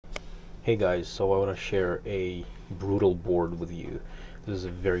Hey guys, so I want to share a brutal board with you. This is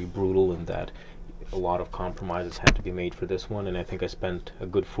very brutal in that a lot of compromises had to be made for this one, and I think I spent a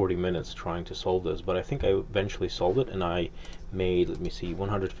good 40 minutes trying to solve this, but I think I eventually solved it, and I made, let me see,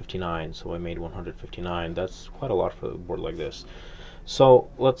 159. So I made 159. That's quite a lot for a board like this. So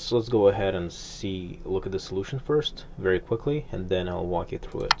let's go ahead and look at the solution first very quickly, and then I'll walk you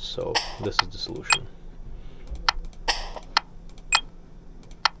through it. So this is the solution.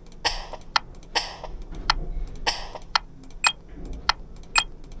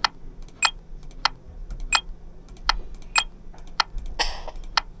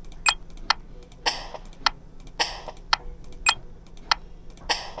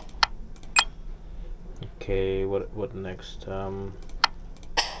 Okay, what next?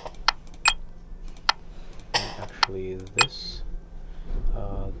 Actually this,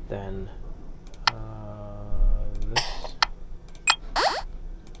 then this,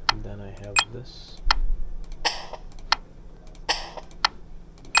 and then I have this.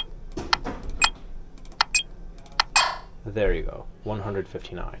 There you go,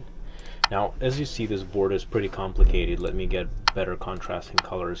 159. Now, as you see, this board is pretty complicated. Let me get better contrasting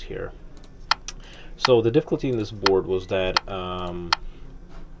colors here. So the difficulty in this board was that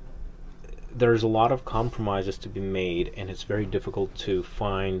there's a lot of compromises to be made, and it's very difficult to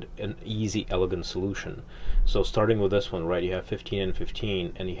find an easy, elegant solution. So starting with this one, right, you have 15 and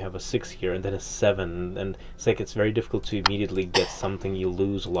 15, and you have a 6 here, and then a 7, and it's like it's very difficult to immediately get something. You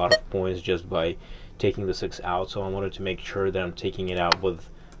lose a lot of points just by taking the 6 out, so I wanted to make sure that I'm taking it out with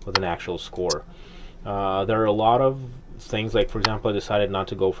an actual score. There are a lot of things, like for example, I decided not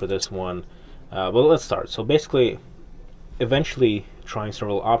to go for this one. But let's start. So basically, eventually trying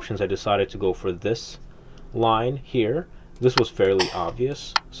several options, I decided to go for this line here. This was fairly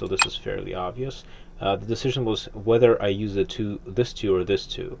obvious, so this is fairly obvious. The decision was whether I use this 2 or this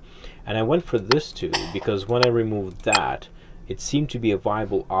 2, and I went for this 2 because when I removed that, it seemed to be a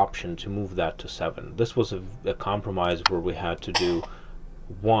viable option to move that to 7. This was a compromise where we had to do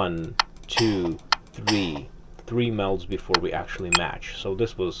 1, 2, 3 melds before we actually match, so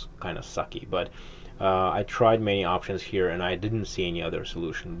this was kind of sucky, but I tried many options here and I didn't see any other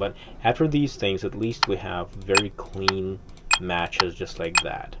solution. But after these things, at least we have very clean matches just like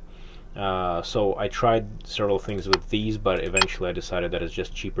that. So I tried several things with these, but eventually I decided that it's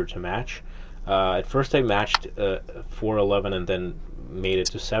just cheaper to match. At first I matched 4, 11 and then made it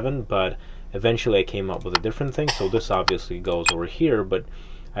to 7, but eventually I came up with a different thing, so this obviously goes over here, but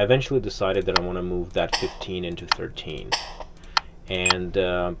I eventually decided that I want to move that 15 into 13, and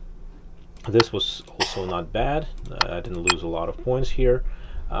this was also not bad. I didn't lose a lot of points here.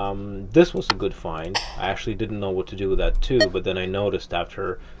 This was a good find. I actually didn't know what to do with that too, but then I noticed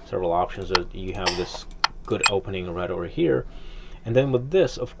after several options that you have this good opening right over here. And then with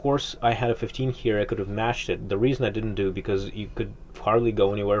this, of course, I had a 15 here. I could have matched it. The reason I didn't do, because you could hardly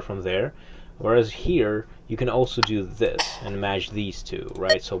go anywhere from there. Whereas here, you can also do this and match these two,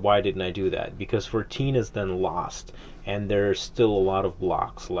 right? So why didn't I do that? Because 14 is then lost, and there's still a lot of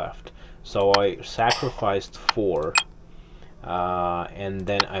blocks left. So I sacrificed 4, and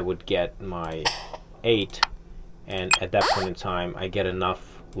then I would get my 8, and at that point in time, I get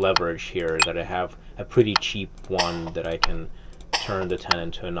enough leverage here that I have a pretty cheap one that I can turn the 10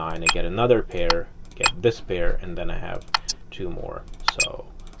 into a 9 and get another pair, get this pair, and then I have 2 more. So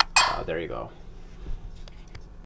there you go.